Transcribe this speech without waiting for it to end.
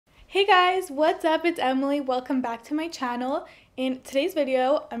Hey guys, what's up? It's Emily. Welcome back to my channel. In today's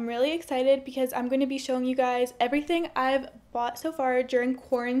video, I'm really excited because I'm going to be showing you guys everything I've bought so far during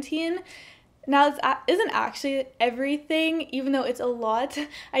quarantine. Now, this isn't actually everything, even though it's a lot.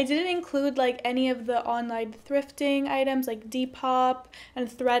 I didn't include like any of the online thrifting items like Depop and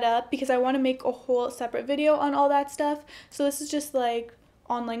ThredUp because I want to make a whole separate video on all that stuff. So this is just like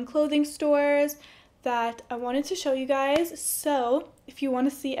online clothing stores that I wanted to show you guys. So if you want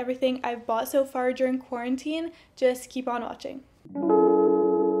to see everything I've bought so far during quarantine, just keep on watching.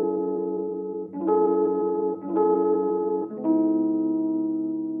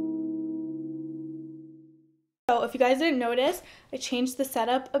 So if you guys didn't notice, I changed the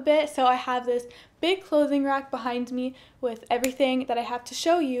setup a bit. So I have this big clothing rack behind me with everything that I have to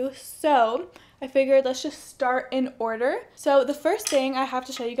show you. So I figured let's just start in order. So the first thing I have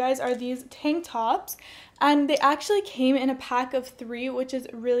to show you guys are these tank tops. And they actually came in a pack of 3, which is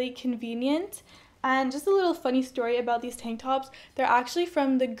really convenient. And just a little funny story about these tank tops. They're actually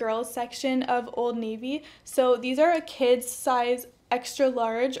from the girls section of Old Navy. So these are a kid's size extra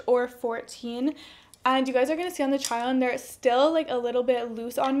large or 14. And you guys are going to see on the try on, they're still like a little bit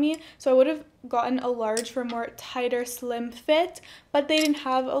loose on me. So I would have gotten a large for more tighter, slim fit, but they didn't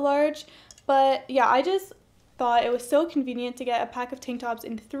have a large. But yeah, I just thought it was so convenient to get a pack of tank tops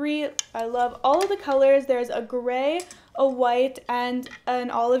in 3. I love all of the colors. There's a gray, a white, and an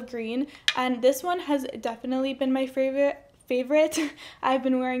olive green. And this one has definitely been my favorite. I've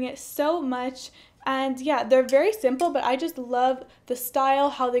been wearing it so much. And yeah, they're very simple, but I just love the style,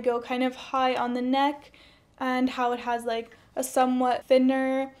 how they go kind of high on the neck, and how it has like a somewhat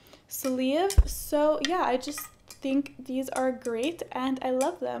thinner sleeve. So yeah, I just think these are great and I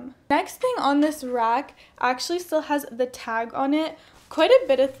love them. Next thing on this rack actually still has the tag on it. Quite a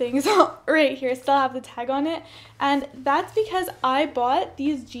bit of things right here still have the tag on it, and that's because I bought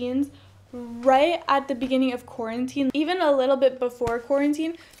these jeans right at the beginning of quarantine, even a little bit before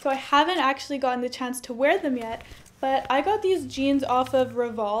quarantine, so I haven't actually gotten the chance to wear them yet. But I got these jeans off of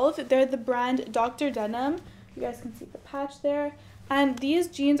Revolve. They're the brand Dr. Denim. You guys can see the patch there. And these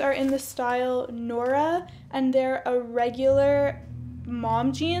jeans are in the style Nora, and they're a regular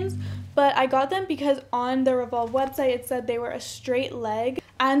mom jeans. But I got them because on the Revolve website it said they were a straight leg.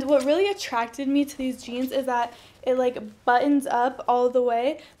 And what really attracted me to these jeans is that it like buttons up all the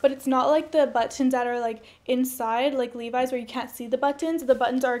way, but it's not like the buttons that are like inside like Levi's where you can't see the buttons. The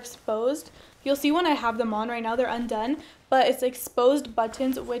buttons are exposed. You'll see when I have them on right now, they're undone, but it's exposed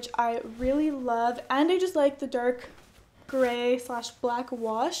buttons, which I really love. And I just like the dark gray / black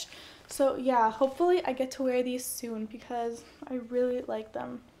wash. So yeah, hopefully I get to wear these soon because I really like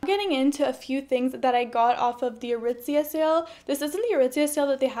them. Getting into a few things that I got off of the Aritzia sale. This isn't the Aritzia sale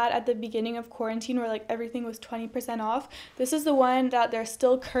that they had at the beginning of quarantine where like everything was 20% off. This is the one that they're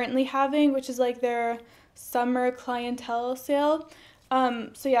still currently having, which is like their summer clientele sale.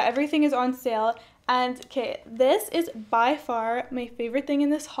 So yeah, everything is on sale. And okay, this is by far my favorite thing in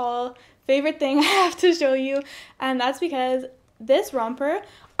this haul. Favorite thing I have to show you, and that's because this romper,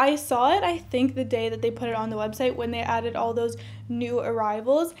 I saw it I think the day that they put it on the website when they added all those new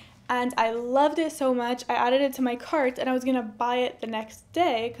arrivals, and I loved it so much. I added it to my cart and I was gonna buy it the next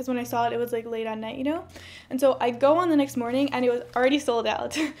day because when I saw it, it was like late at night, you know? And so I go on the next morning and it was already sold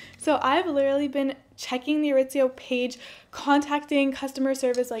out. So I've literally been checking the Aritzia page, contacting customer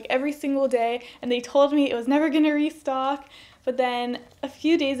service like every single day, and they told me it was never gonna restock. But then a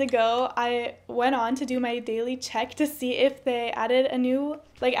few days ago, I went on to do my daily check to see if they added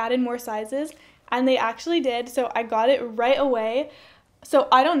added more sizes, and they actually did. So I got it right away. So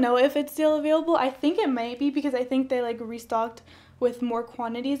I don't know if it's still available. I think it might be because I think they like restocked with more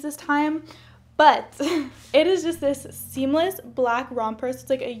quantities this time. But it is just this seamless black romper. So it's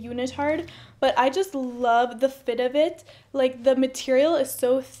like a unitard, but I just love the fit of it. Like the material is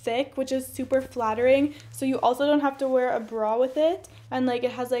so thick, which is super flattering. So you also don't have to wear a bra with it. And like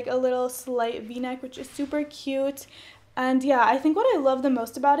it has like a little slight v-neck, which is super cute. And yeah, I think what I love the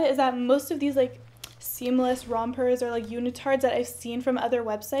most about it is that most of these like seamless rompers or like unitards that I've seen from other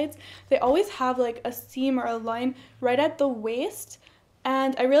websites, they always have like a seam or a line right at the waist.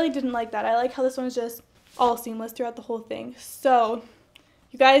 And I really didn't like that. I like how this one is just all seamless throughout the whole thing. So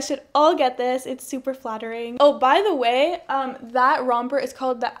you guys should all get this. It's super flattering. Oh, by the way, that romper is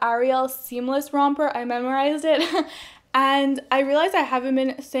called the Ariel Seamless Romper. I memorized it. And I realized I haven't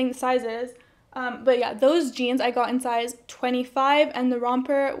been saying the sizes. But yeah, those jeans I got in size 25 and the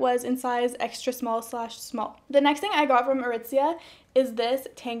romper was in size extra small / small. The next thing I got from Aritzia is this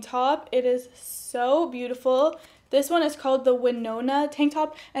tank top. It is so beautiful. This one is called the Winona tank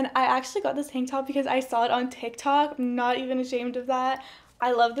top, and I actually got this tank top because I saw it on TikTok. I'm not even ashamed of that.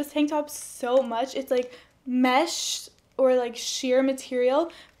 I love this tank top so much. It's like mesh or like sheer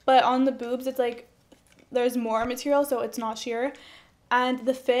material, but on the boobs it's like there's more material, so it's not sheer. And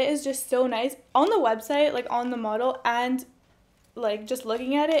the fit is just so nice. On the website, like on the model, and like just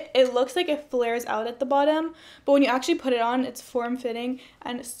looking at it, it looks like it flares out at the bottom, but when you actually put it on, it's form-fitting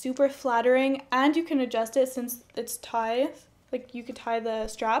and super flattering, and you can adjust it since it's tie, like you could tie the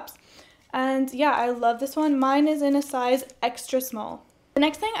straps. And yeah, I love this one. Mine is in a size extra small. The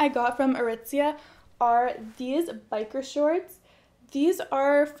next thing I got from Aritzia are these biker shorts. These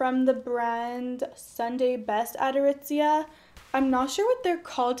are from the brand Sunday Best at Aritzia. I'm not sure what they're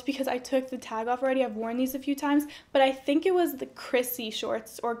called because I took the tag off already. I've worn these a few times, but I think it was the Chrissy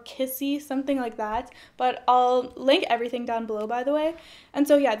shorts or Kissy, something like that. But I'll link everything down below, by the way. And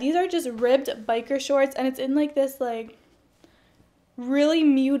so yeah, these are just ribbed biker shorts, and it's in like this like really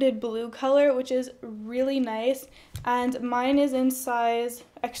muted blue color, which is really nice. And mine is in size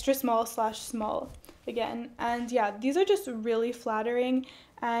extra small / small again. And yeah, these are just really flattering,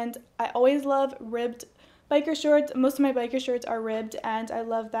 and I always love ribbed biker shorts. Most of my biker shorts are ribbed, and I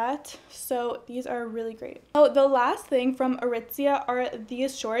love that. So these are really great. Oh, the last thing from Aritzia are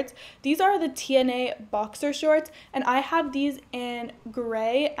these shorts. These are the TNA boxer shorts, and I have these in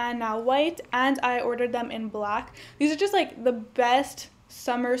gray and now white, and I ordered them in black. These are just like the best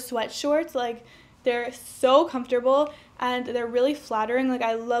summer sweat shorts. Like, they're so comfortable and they're really flattering. Like,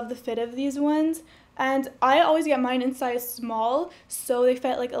 I love the fit of these ones, and I always get mine in size small, so they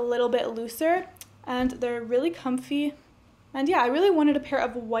fit like a little bit looser. And they're really comfy. And yeah, I really wanted a pair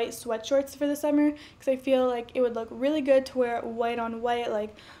of white sweat shorts for the summer because I feel like it would look really good to wear white on white,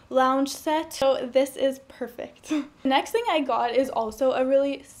 like lounge set. So this is perfect. The next thing I got is also a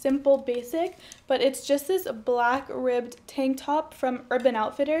really simple basic, but it's just this black ribbed tank top from Urban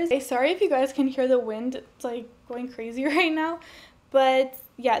Outfitters. Okay, sorry if you guys can hear the wind. It's like going crazy right now. But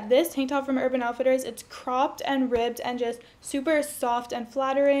yeah, this tank top from Urban Outfitters, it's cropped and ribbed and just super soft and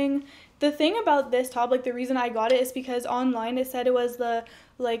flattering. The thing about this top, like the reason I got it is because online it said it was the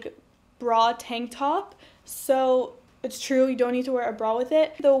like bra tank top. So it's true, you don't need to wear a bra with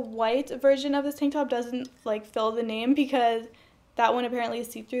it. The white version of this tank top doesn't like fill the name because that one apparently is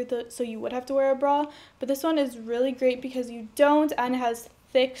see-through, so you would have to wear a bra. But this one is really great because you don't, and it has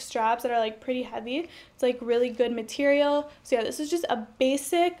thick straps that are like pretty heavy. It's like really good material. So yeah, this is just a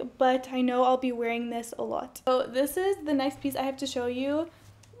basic, but I know I'll be wearing this a lot. So this is the next piece I have to show you.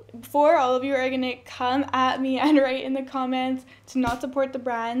 Before all of you are gonna come at me and write in the comments to not support the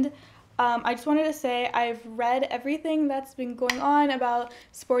brand, I just wanted to say I've read everything that's been going on about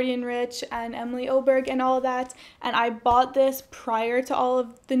Sporty and Rich and Emily Oberg and all of that, and I bought this prior to all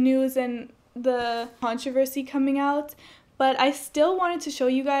of the news and the controversy coming out. But I still wanted to show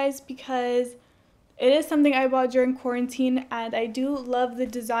you guys because it is something I bought during quarantine, and I do love the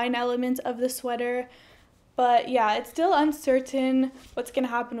design element of the sweater. But yeah, it's still uncertain what's going to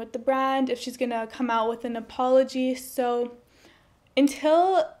happen with the brand, if she's going to come out with an apology. So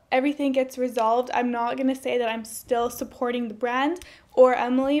until everything gets resolved, I'm not going to say that I'm still supporting the brand or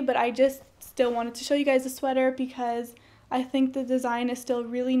Emily, but I just still wanted to show you guys the sweater because I think the design is still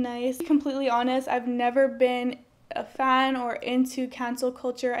really nice. To be completely honest, I've never been a fan or into cancel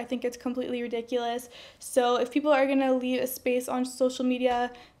culture. I think it's completely ridiculous. So if people are going to leave a space on social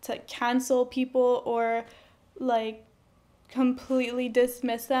media to cancel people or like completely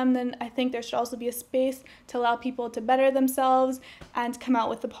dismiss them, then I think there should also be a space to allow people to better themselves and come out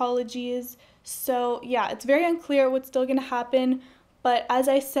with apologies. So yeah, it's very unclear what's still going to happen, but as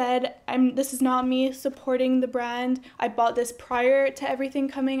I said, this is not me supporting the brand. I bought this prior to everything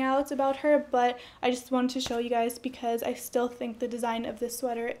coming out about her, but I just wanted to show you guys because I still think the design of this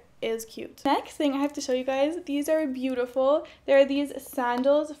sweater is cute. Next thing I have to show you guys, these are beautiful. They're these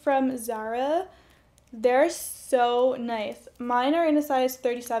sandals from Zara. They're so nice. Mine are in a size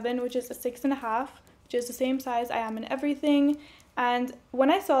 37, which is a 6.5, which is the same size I am in everything. And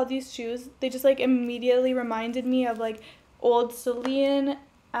when I saw these shoes, they just like immediately reminded me of like old Celine,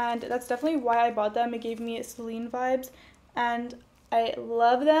 and that's definitely why I bought them. It gave me Celine vibes, and I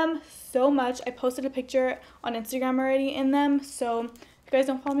love them so much. I posted a picture on Instagram already in them, so if you guys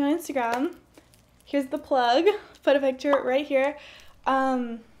don't follow me on Instagram, here's the plug. Put a picture right here.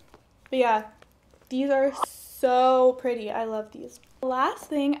 But yeah, these are so pretty. I love these. The last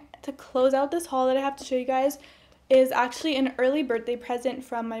thing to close out this haul that I have to show you guys is actually an early birthday present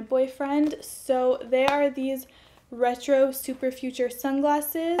from my boyfriend. So they are these retro super future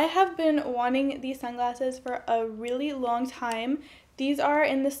sunglasses. I have been wanting these sunglasses for a really long time. These are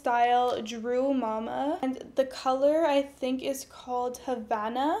in the style Drew Mama, and the color I think is called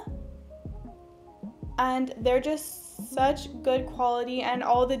Havana, and they're just such good quality, and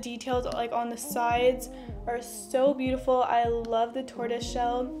all the details like on the sides are so beautiful. I love the tortoise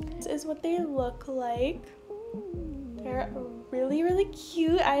shell. This is what they look like. They're really, really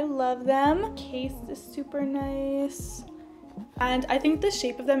cute. I love them. Case is super nice. And I think the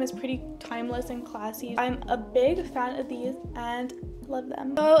shape of them is pretty timeless and classy. I'm a big fan of these and love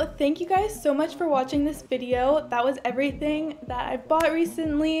them. So thank you guys so much for watching this video. That was everything that I bought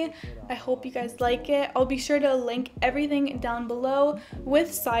recently. I hope you guys like it. I'll be sure to link everything down below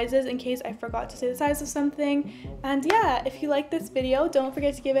with sizes in case I forgot to say the size of something. And yeah, if you like this video, don't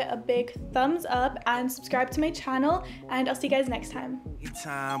forget to give it a big thumbs up and subscribe to my channel, and I'll see you guys next time.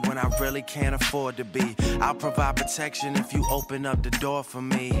 Time when I really can't afford to be, I'll provide protection if you open up the door for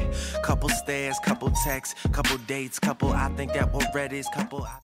me. Couple stares, couple texts, couple dates, couple I think that we're ready, couple